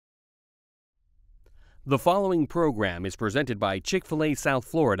The following program is presented by Chick-fil-A South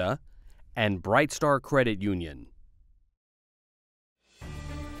Florida and Bright Star Credit Union.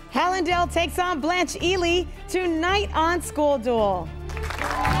 Hallandale takes on Blanche Ely tonight on School Duel.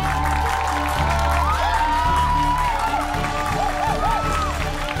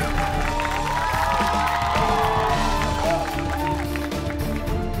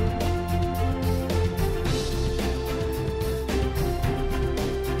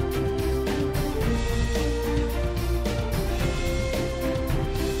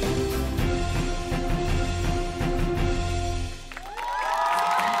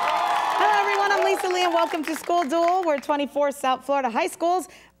 Welcome to School Duel, where 24 South Florida high schools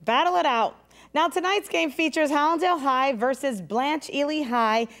battle it out. Now, tonight's game features Hallandale High versus Blanche Ely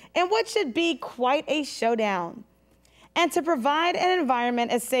High in what should be quite a showdown. And to provide an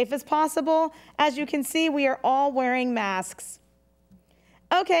environment as safe as possible, as you can see, we are all wearing masks.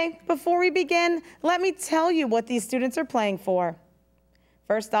 Okay, before we begin, let me tell you what these students are playing for.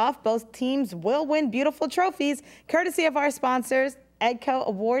 First off, both teams will win beautiful trophies, courtesy of our sponsors, EDCO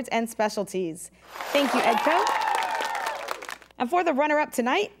Awards and Specialties. Thank you, EDCO. And for the runner-up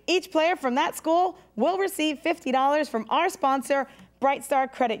tonight, each player from that school will receive $50 from our sponsor, Bright Star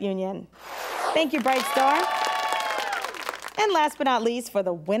Credit Union. Thank you, Bright Star. And last but not least, for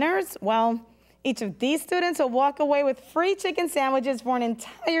the winners, well, each of these students will walk away with free chicken sandwiches for an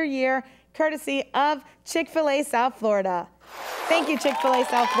entire year, courtesy of Chick-fil-A South Florida. Thank you, Chick-fil-A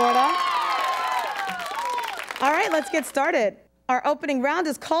South Florida. All right, let's get started. Our opening round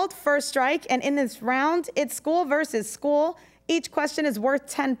is called First Strike, and in this round, it's school versus school. Each question is worth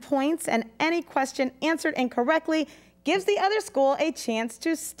 10 points, and any question answered incorrectly gives the other school a chance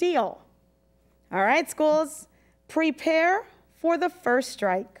to steal. All right, schools, prepare for the first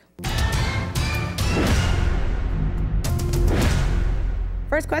strike.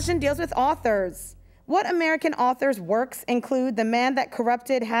 First question deals with authors. What American authors' works include The Man That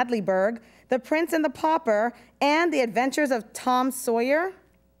Corrupted Hadleyburg, The Prince and the Pauper, and The Adventures of Tom Sawyer?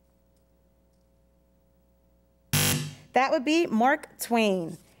 That would be Mark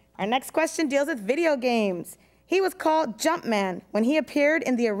Twain. Our next question deals with video games. He was called Jumpman when he appeared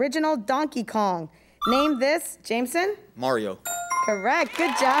in the original Donkey Kong. Name this, Jameson? Mario. Correct,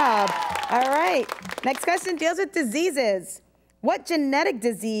 good job. All right, next question deals with diseases. What genetic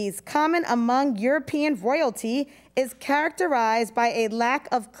disease common among European royalty is characterized by a lack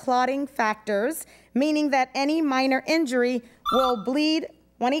of clotting factors, meaning that any minor injury will bleed?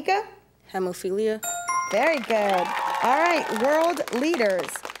 Juanica? Hemophilia. Very good. All right, world leaders.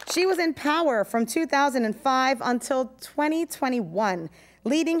 She was in power from 2005 until 2021,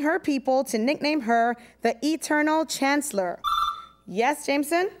 leading her people to nickname her the Eternal Chancellor. Yes,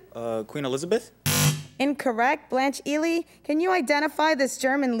 Jameson? Queen Elizabeth? Incorrect. Blanche Ely, can you identify this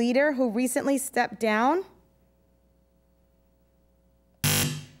German leader who recently stepped down?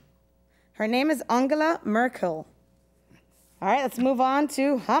 Her name is Angela Merkel. All right, let's move on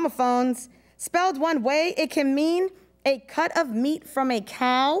to homophones. Spelled one way, it can mean a cut of meat from a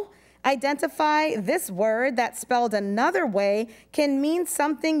cow. Identify this word that spelled another way can mean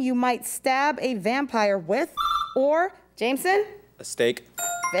something you might stab a vampire with, or, Jameson? A steak.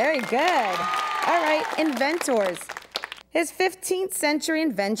 Very good. All right, inventors. His 15th century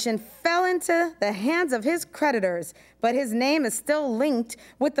invention fell into the hands of his creditors, but his name is still linked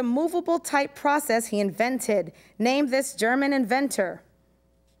with the movable type process he invented. Name this German inventor.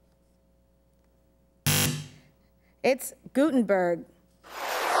 It's Gutenberg.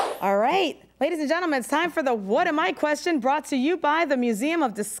 All right, ladies and gentlemen, it's time for the What Am I question, brought to you by the Museum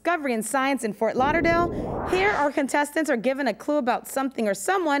of Discovery and Science in Fort Lauderdale. Here, our contestants are given a clue about something or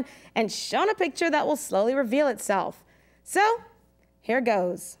someone and shown a picture that will slowly reveal itself. So, here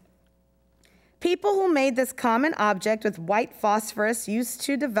goes. People who made this common object with white phosphorus used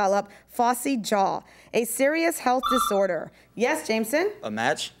to develop phossy jaw, a serious health disorder. Yes, Jameson? A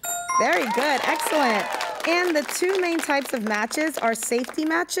match. Very good, excellent. And the two main types of matches are safety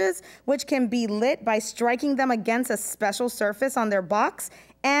matches, which can be lit by striking them against a special surface on their box,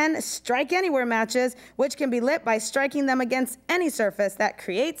 and strike anywhere matches, which can be lit by striking them against any surface that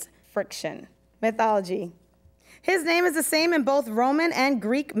creates friction. Mythology. His name is the same in both Roman and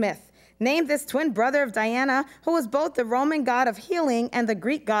Greek myth. Name this twin brother of Diana, who was both the Roman god of healing and the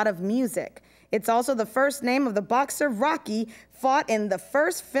Greek god of music. It's also the first name of the boxer Rocky, fought in the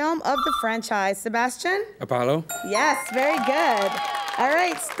first film of the franchise. Sebastian? Apollo. Yes, very good. All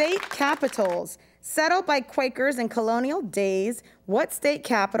right, state capitals. Settled by Quakers in colonial days, what state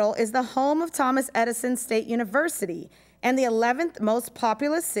capital is the home of Thomas Edison State University and the 11th most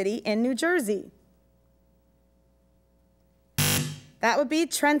populous city in New Jersey? That would be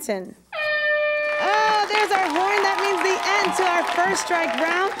Trenton. Oh! there's our horn. That means the end to our first strike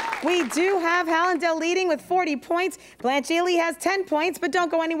round. We do have Hallandale leading with 40 points. Blanche Ely has 10 points, but don't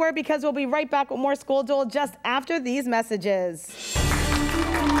go anywhere because we'll be right back with more School Duel just after these messages.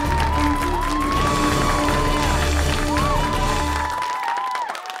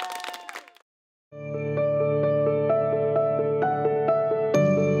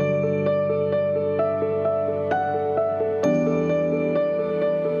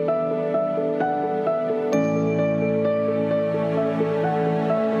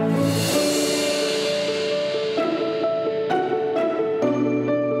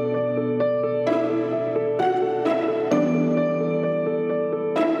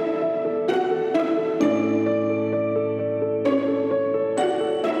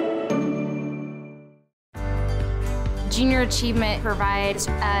 Junior Achievement provides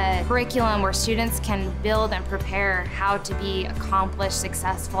a curriculum where students can build and prepare how to be accomplished,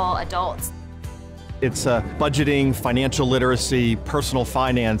 successful adults. It's a budgeting, financial literacy, personal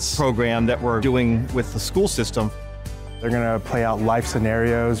finance program that we're doing with the school system. They're going to play out life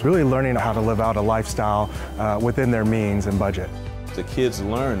scenarios, really learning how to live out a lifestyle within their means and budget. The kids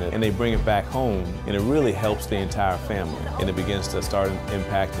learn it and they bring it back home, and it really helps the entire family. And it begins to start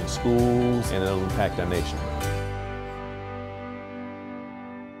impacting schools, and it'll impact our nation.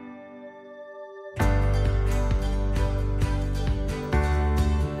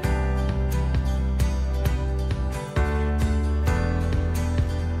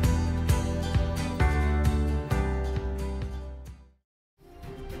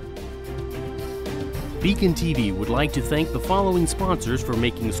 BECON-TV would like to thank the following sponsors for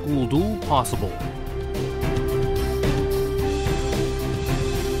making School Duel possible.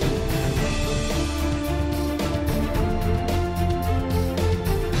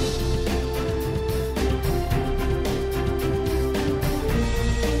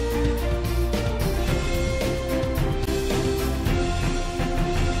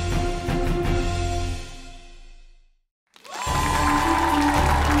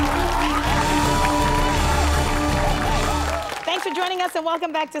 Joining us and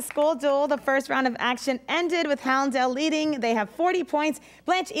welcome back to School Duel. The first round of action ended with Hallandale leading. They have 40 points.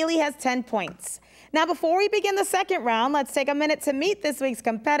 Blanche Ely has 10 points. Now, before we begin the second round, let's take a minute to meet this week's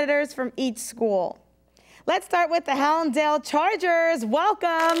competitors from each school. Let's start with the Hallandale Chargers.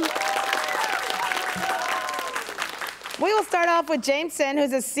 Welcome. We will start off with Jameson,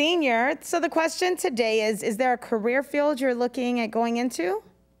 who's a senior. So the question today is there a career field you're looking at going into?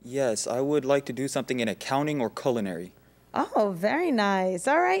 Yes, I would like to do something in accounting or culinary. Oh, very nice.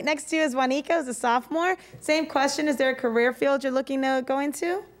 All right, next to you is Juanica, who's a sophomore. Same question, is there a career field you're looking to go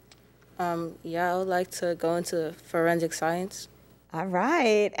into? Yeah, I would like to go into forensic science. All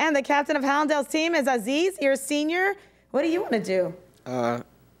right, and the captain of Hallandale's team is Aziz. You're a senior. What do you want to do?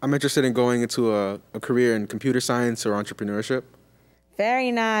 I'm interested in going into a career in computer science or entrepreneurship.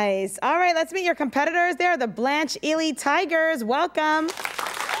 Very nice. All right, let's meet your competitors. They're the Blanche Ely Tigers. Welcome.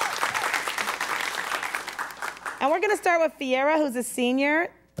 And we're going to start with Fiera, who's a senior.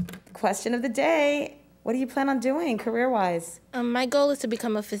 Question of the day, what do you plan on doing career-wise? My goal is to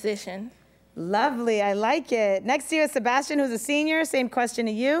become a physician. Lovely, I like it. Next to you is Sebastian, who's a senior. Same question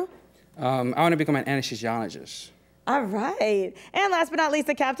to you. I want to become an anesthesiologist. All right. And last but not least,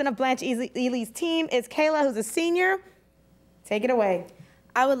 the captain of Blanche Ely's team is Kayla, who's a senior. Take it away.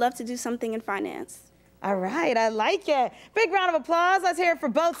 I would love to do something in finance. All right, I like it. Big round of applause. Let's hear it for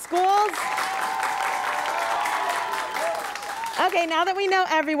both schools. Okay, now that we know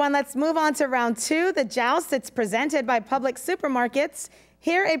everyone, let's move on to round two, the joust. It's presented by Public Supermarkets.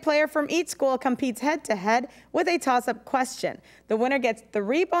 Here, a player from each school competes head-to-head with a toss-up question. The winner gets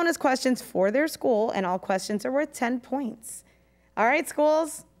 3 bonus questions for their school, and all questions are worth 10 points. All right,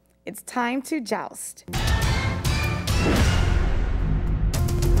 schools, it's time to joust.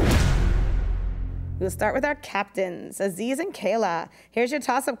 We'll start with our captains, Aziz and Kayla. Here's your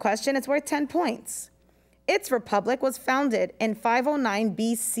toss-up question. It's worth 10 points. Its republic was founded in 509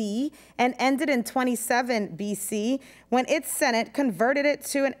 BC and ended in 27 BC when its Senate converted it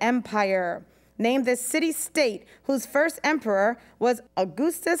to an empire. Name this city-state whose first emperor was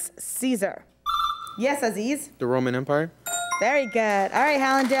Augustus Caesar. Yes, Aziz? The Roman Empire. Very good. All right,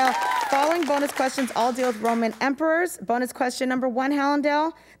 Hallandale. Following bonus questions all deal with Roman emperors. Bonus question number 1,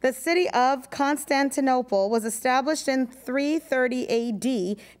 Hallandale. The city of Constantinople was established in 330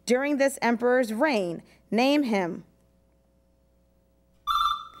 AD during this emperor's reign. Name him.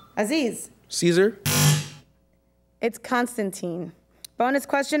 Aziz. Caesar. It's Constantine. Bonus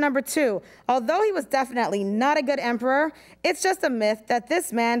question number 2. Although he was definitely not a good emperor, it's just a myth that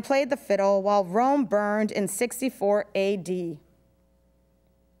this man played the fiddle while Rome burned in 64 AD.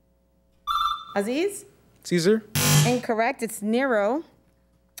 Aziz? Caesar. Incorrect. It's Nero.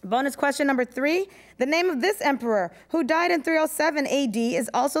 Bonus question number 3. The name of this emperor, who died in 307 AD, is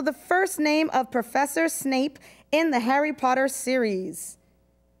also the first name of Professor Snape in the Harry Potter series.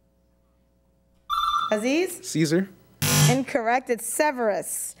 Aziz? Caesar. Incorrect. It's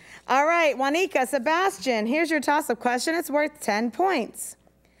Severus. All right, Juanica, Sebastian, here's your toss-up question. It's worth 10 points.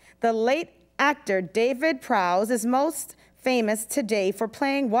 The late actor David Prowse is most famous today for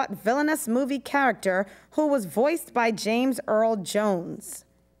playing what villainous movie character who was voiced by James Earl Jones?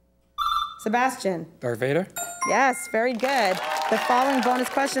 Sebastian. Darth Vader? Yes, very good. The following bonus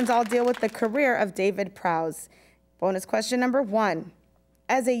questions all deal with the career of David Prowse. Bonus question number 1.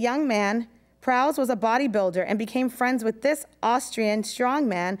 As a young man, Prowse was a bodybuilder and became friends with this Austrian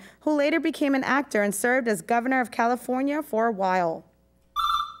strongman who later became an actor and served as governor of California for a while.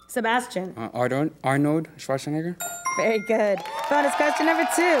 Sebastian. Arnold Schwarzenegger? Very good. Bonus question number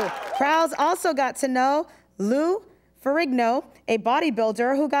 2. Prowse also got to know Lou Ferrigno, a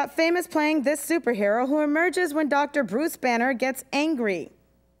bodybuilder who got famous playing this superhero who emerges when Dr. Bruce Banner gets angry.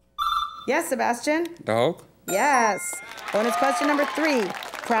 Yes, Sebastian? The Hulk? Yes. Bonus question number 3.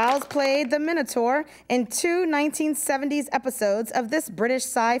 Prowse played the Minotaur in 2 1970s episodes of this British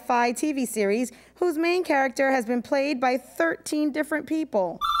sci-fi TV series whose main character has been played by 13 different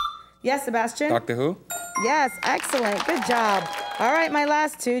people. Yes, Sebastian? Doctor Who? Yes, excellent. Good job. All right, my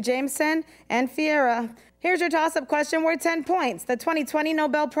last 2, Jameson and Fiera. Here's your toss-up question worth 10 points. The 2020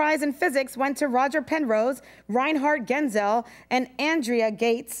 Nobel Prize in Physics went to Roger Penrose, Reinhard Genzel, and Andrea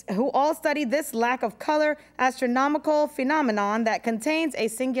Gates, who all studied this lack of color astronomical phenomenon that contains a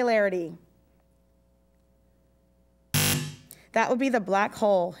singularity. That would be the black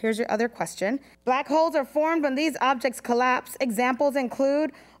hole. Here's your other question. Black holes are formed when these objects collapse. Examples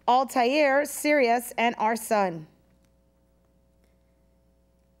include Altair, Sirius, and our sun.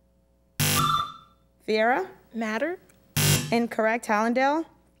 Fiera? Matter? Incorrect. Hallandale?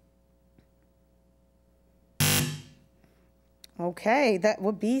 Okay, that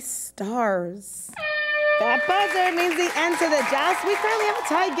would be stars. That buzzer means the end to the joust. We currently have a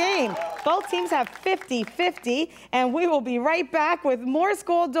tie game. Both teams have 50-50, and we will be right back with more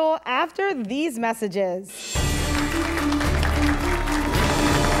School Duel after these messages.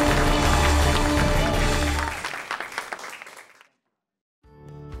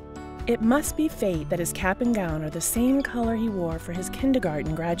 It must be fate that his cap and gown are the same color he wore for his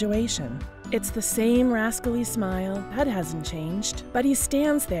kindergarten graduation. It's the same rascally smile, that hasn't changed. But he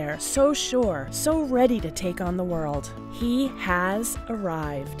stands there, so sure, so ready to take on the world. He has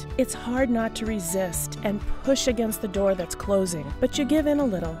arrived. It's hard not to resist and push against the door that's closing, but you give in a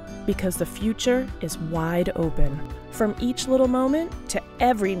little, because the future is wide open. From each little moment to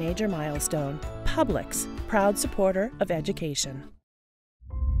every major milestone, Publix, proud supporter of education.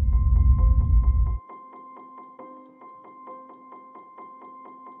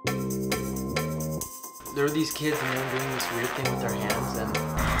 There were these kids and they were doing this weird thing with their hands and...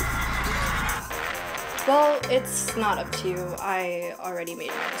 Well, it's not up to you. I already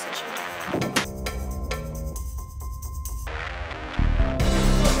made my decision.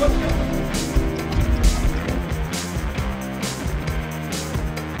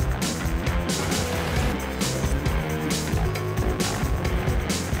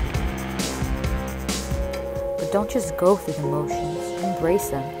 But don't just go through the motions. Embrace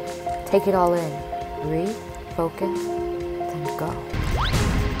them. Take it all in. Breathe, focus, then go.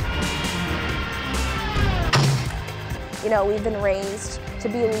 You know, we've been raised to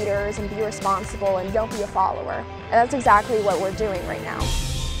be leaders and be responsible and don't be a follower. And that's exactly what we're doing right now.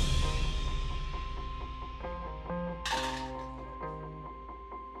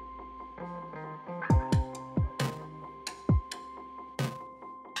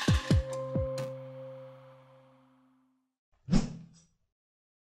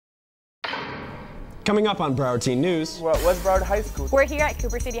 Coming up on Broward Teen News. What's Broward High School? We're here at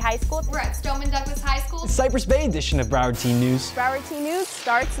Cooper City High School. We're at Stoneman Douglas High School. Cypress Bay edition of Broward Teen News. Broward Teen News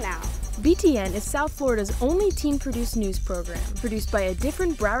starts now. BTN is South Florida's only teen-produced news program, produced by a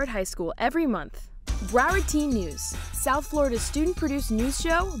different Broward High School every month. Broward Teen News, South Florida's student-produced news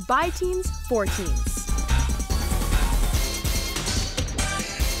show by teens for teens.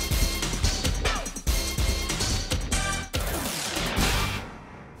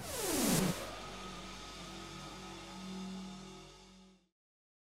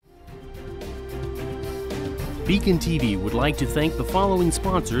 BECON-TV would like to thank the following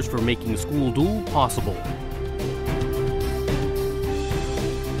sponsors for making School Duel possible.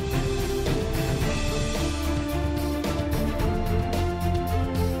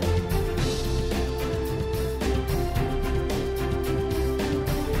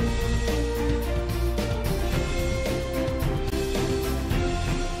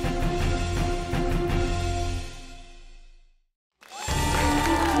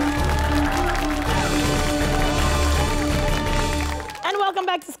 Welcome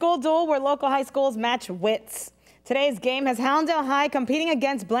back to School Duel, where local high schools match wits. Today's game has Hallandale High competing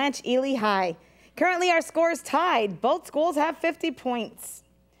against Blanche Ely High. Currently, our score is tied. Both schools have 50 points.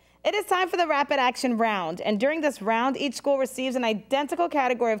 It is time for the rapid action round, and during this round, each school receives an identical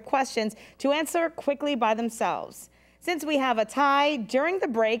category of questions to answer quickly by themselves. Since we have a tie, during the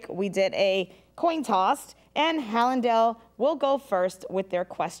break, we did a coin toss, and Hallandale will go first with their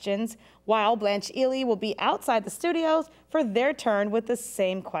questions, while Blanche Ely will be outside the studios for their turn with the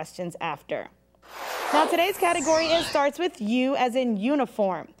same questions after. Now, today's category starts with U as in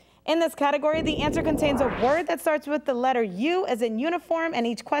uniform. In this category, the answer contains a word that starts with the letter U as in uniform, and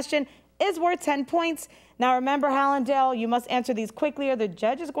each question is worth 10 points. Now, remember, Hallandale, you must answer these quickly or the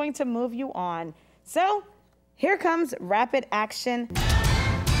judge is going to move you on. So, here comes rapid action.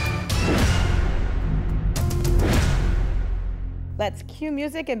 Let's cue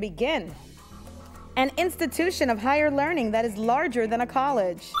music and begin. An institution of higher learning that is larger than a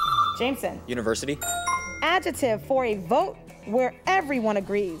college. Jameson. University. Adjective for a vote where everyone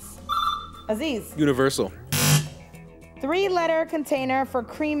agrees. Aziz. Universal. Three-letter container for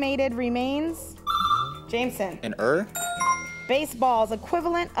cremated remains. Jameson. An Baseball's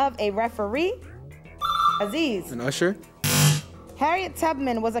equivalent of a referee. Aziz. An usher. Harriet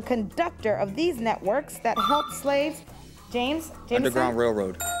Tubman was a conductor of these networks that helped slaves. Jameson. Underground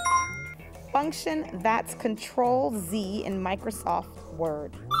Railroad. Function that's Control Z in Microsoft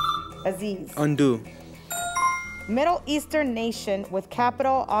Word. Aziz. Undo. Middle Eastern nation with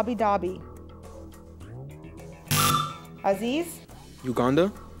capital Abu Dhabi. Aziz.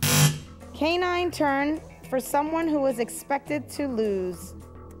 Uganda. Canine term for someone who is expected to lose.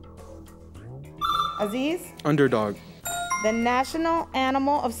 Aziz. Underdog. The national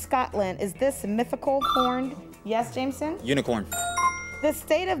animal of Scotland is this mythical horned. Yes, Jameson? Unicorn. The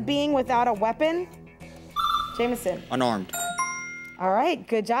state of being without a weapon. Jameson. Unarmed. All right,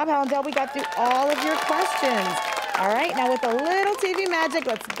 good job, Hallandale. We got through all of your questions. All right, now with a little TV magic,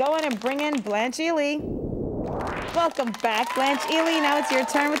 let's go in and bring in Blanche Ely. Welcome back, Blanche Ely. Now it's your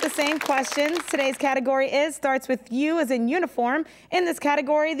turn with the same questions. Today's category starts with U as in uniform. In this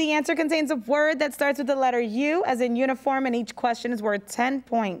category, the answer contains a word that starts with the letter U as in uniform, and each question is worth 10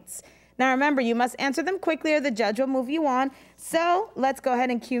 points. Now remember, you must answer them quickly or the judge will move you on. So let's go ahead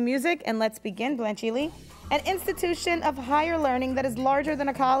and cue music and let's begin, Blanche Ely. An institution of higher learning that is larger than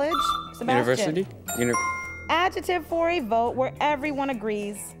a college. Sebastian. University. Adjective for a vote where everyone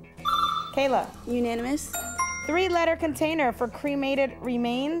agrees. Kayla. Unanimous. Three-letter container for cremated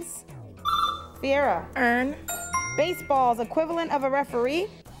remains. Fiera. Urn. Baseball's equivalent of a referee.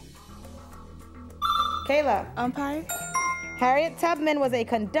 Kayla. Umpire. Harriet Tubman was a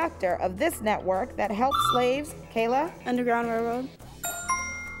conductor of this network that helped slaves. Kayla. Underground Railroad.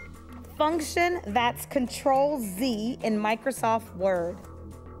 Function that's Control Z in Microsoft Word.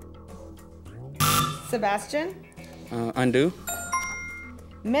 Sebastian. Undo.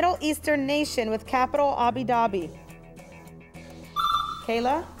 Middle Eastern nation with capital Abu Dhabi.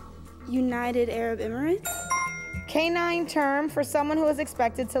 Kayla. United Arab Emirates. Canine term for someone who is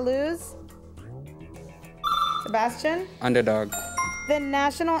expected to lose. Sebastian. Underdog. The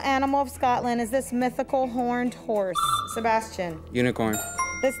national animal of Scotland is this mythical horned horse. Sebastian. Unicorn.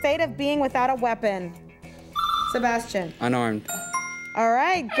 The state of being without a weapon. Sebastian. Unarmed. All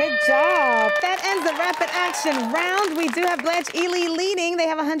right, good job. That ends the rapid action round. We do have Blanche Ely leading. They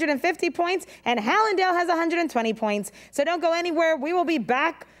have 150 points, and Hallandale has 120 points. So don't go anywhere. We will be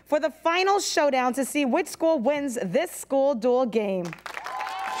back for the final showdown to see which school wins this school duel game.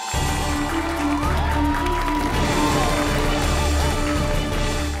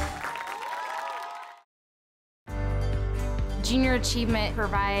 Junior Achievement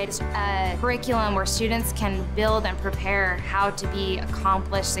provides a curriculum where students can build and prepare how to be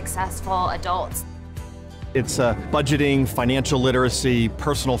accomplished, successful adults. It's a budgeting, financial literacy,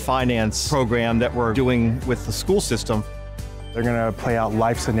 personal finance program that we're doing with the school system. They're going to play out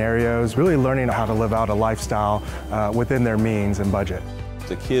life scenarios, really learning how to live out a lifestyle within their means and budget.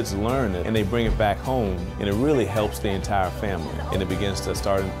 The kids learn it and they bring it back home, and it really helps the entire family. And it begins to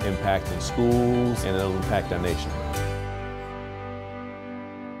start impacting schools, and it'll impact our nation.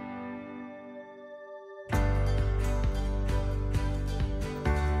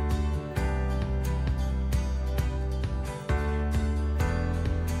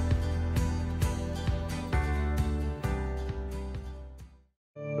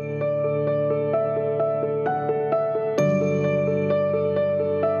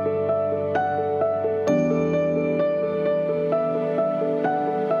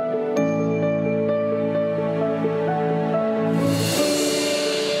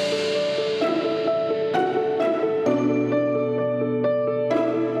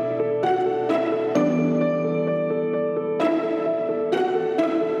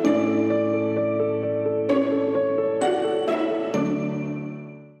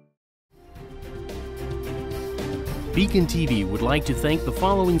 BECON-TV would like to thank the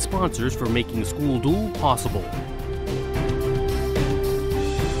following sponsors for making School Duel possible.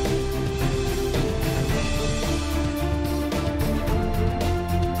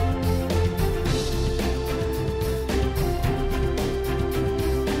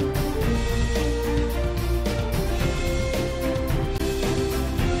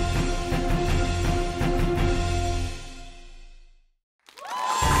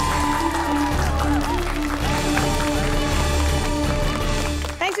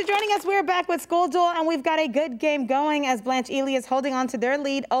 We're back with School Duel, and we've got a good game going as Blanche Ely is holding on to their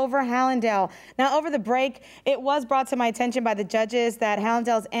lead over Hallandale. Now, over the break, it was brought to my attention by the judges that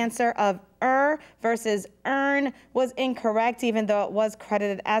Hallandale's answer of versus earn was incorrect, even though it was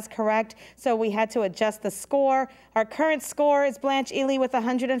credited as correct. So we had to adjust the score. Our current score is Blanche Ely with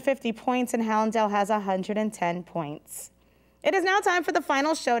 150 points, and Hallandale has 110 points. It is now time for the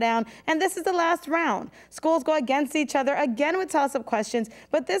final showdown, and this is the last round. Schools go against each other again with toss-up questions,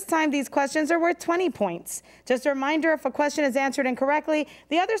 but this time these questions are worth 20 points. Just a reminder, if a question is answered incorrectly,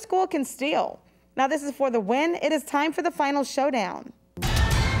 the other school can steal. Now this is for the win. It is time for the final showdown.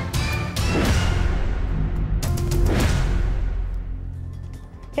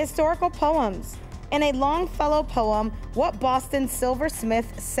 Historical poems. In a Longfellow poem, what Boston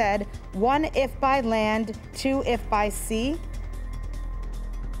silversmith said, 1 if by land, 2 if by sea?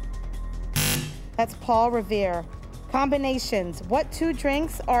 That's Paul Revere. Combinations. What two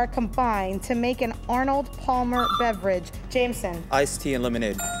drinks are combined to make an Arnold Palmer beverage? Jameson. Iced tea and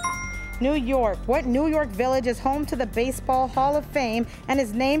lemonade. New York. What New York village is home to the Baseball Hall of Fame and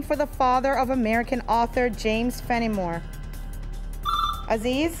is named for the father of American author James Fenimore?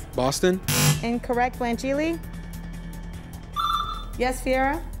 Aziz? Boston. Incorrect. Blanche Ely? Yes,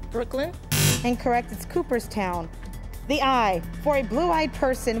 Fiera? Brooklyn. Incorrect. It's Cooperstown. The eye. For a blue-eyed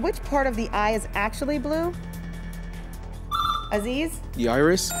person, which part of the eye is actually blue? Aziz? The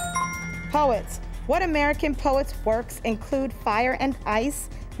iris. Poets. What American poets' works include Fire and Ice,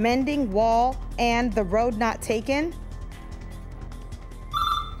 Mending Wall, and The Road Not Taken?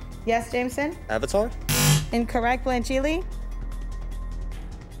 Yes, Jameson? Avatar. Incorrect. Blanche Ely?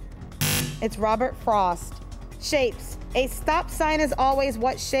 It's Robert Frost. Shapes. A stop sign is always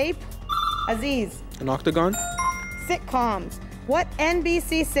what shape? Aziz. An octagon. Sitcoms. What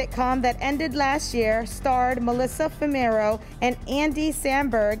NBC sitcom that ended last year starred Melissa Fumero and Andy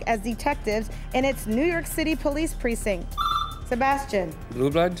Samberg as detectives in its New York City police precinct? Sebastian.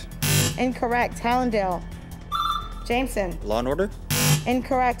 Blue Blood. Incorrect. Hallandale. Jameson. Law and Order.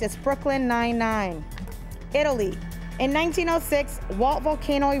 Incorrect. It's Brooklyn Nine-Nine. Italy. In 1906, Walt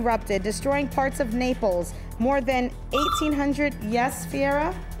volcano erupted, destroying parts of Naples. More than 1,800, yes,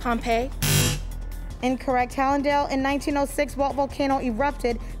 Fiera? Pompeii. Incorrect. Hallandale. In 1906, Walt volcano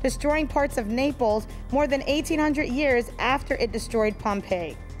erupted, destroying parts of Naples more than 1,800 years after it destroyed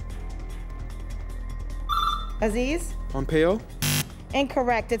Pompeii. Aziz? Pompeo.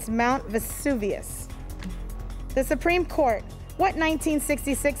 Incorrect. It's Mount Vesuvius. The Supreme Court. What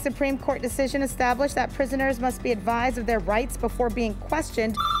 1966 Supreme Court decision established that prisoners must be advised of their rights before being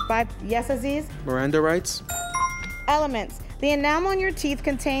questioned by, yes, Aziz? Miranda rights. Elements. The enamel on your teeth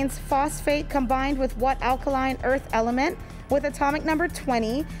contains phosphate combined with what alkaline earth element with atomic number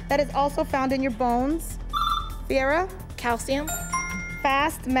 20 that is also found in your bones? Fiera? Calcium.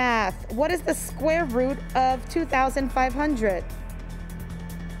 Fast math. What is the square root of 2,500?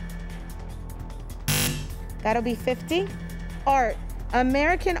 That'll be 50. Art.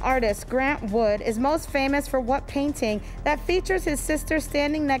 American artist Grant Wood is most famous for what painting that features his sister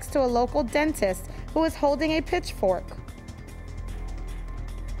standing next to a local dentist who is holding a pitchfork?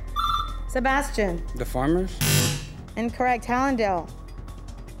 Sebastian. The Farmers. Incorrect. Hallandale.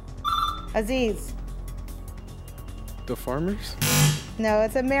 Aziz. The Farmers. No,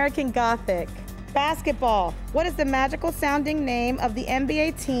 it's American Gothic. Basketball. What is the magical sounding name of the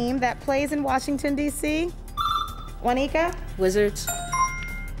NBA team that plays in Washington, D.C.? Juanica? Wizards.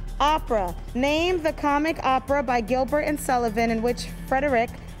 Opera. Name the comic opera by Gilbert and Sullivan in which Frederick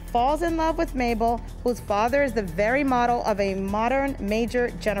falls in love with Mabel, whose father is the very model of a modern major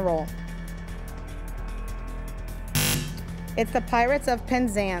general. It's the Pirates of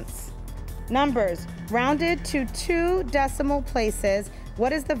Penzance. Numbers. Rounded to 2 decimal places,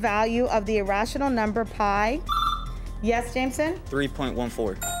 what is the value of the irrational number pi? Yes, Jameson?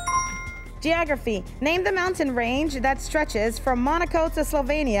 3.14. Geography. Name the mountain range that stretches from Monaco to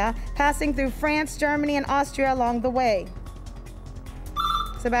Slovenia, passing through France, Germany, and Austria along the way.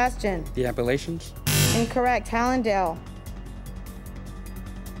 Sebastian. The Appalachians. Incorrect. Hallandale.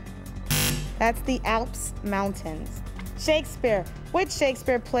 That's the Alps Mountains. Shakespeare. Which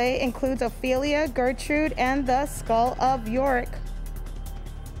Shakespeare play includes Ophelia, Gertrude, and the Skull of York?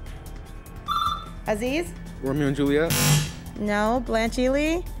 Aziz? Romeo and Juliet. No. Blanche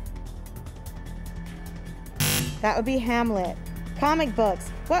Ely? That would be Hamlet. Comic books.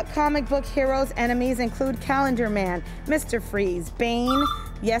 What comic book heroes' enemies include Calendar Man, Mr. Freeze, Bane?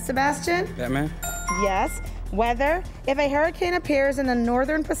 Yes, Sebastian? Batman. Yes. Weather. If a hurricane appears in the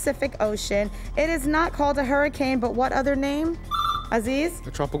northern Pacific Ocean, it is not called a hurricane, but what other name? Aziz?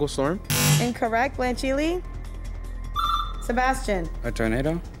 A tropical storm. Incorrect. Blanche Ely? Sebastian? A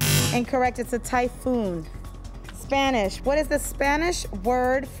tornado. Incorrect. It's a typhoon. Spanish. What is the Spanish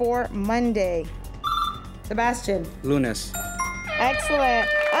word for Monday? Sebastian? Lunes. Excellent.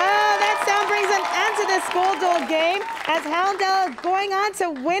 Oh, that sound brings an end to this School Duel game as Hallandale going on to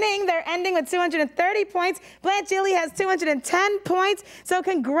winning. They're ending with 230 points. Blanche Ely has 210 points. So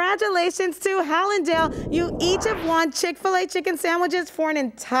congratulations to Hallandale. You each have won Chick-fil-A chicken sandwiches for an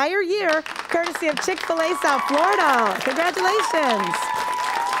entire year, courtesy of Chick-fil-A South Florida. Congratulations.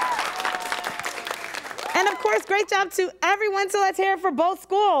 And of course, great job to everyone. So let's hear it for both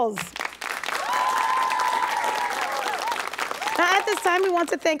schools. Now, at this time, we want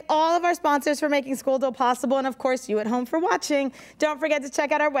to thank all of our sponsors for making School Duel possible, and of course, you at home for watching. Don't forget to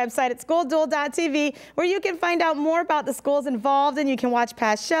check out our website at schoolduel.tv, where you can find out more about the schools involved, and you can watch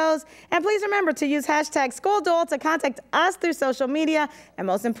past shows. And please remember to use hashtag School Duel to contact us through social media. And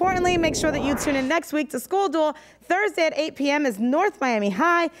most importantly, make sure that you tune in next week to School Duel. Thursday at 8 p.m. is North Miami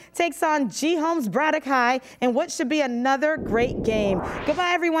High takes on G. Holmes Braddock High in what should be another great game.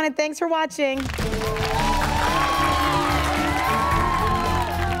 Goodbye, everyone, and thanks for watching.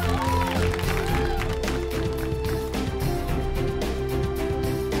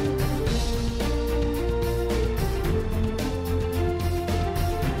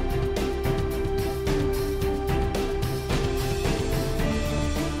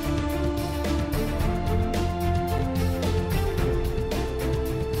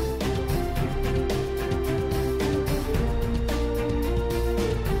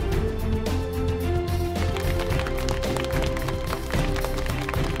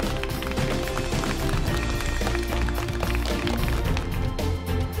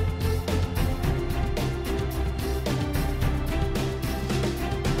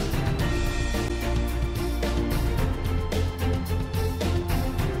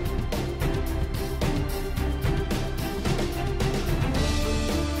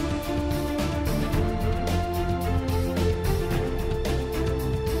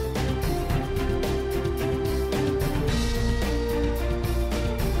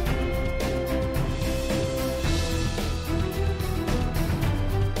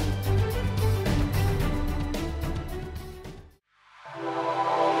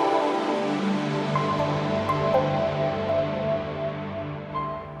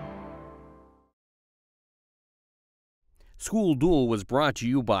 School Duel was brought to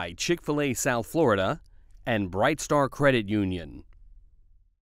you by Chick-fil-A South Florida and Bright Star Credit Union.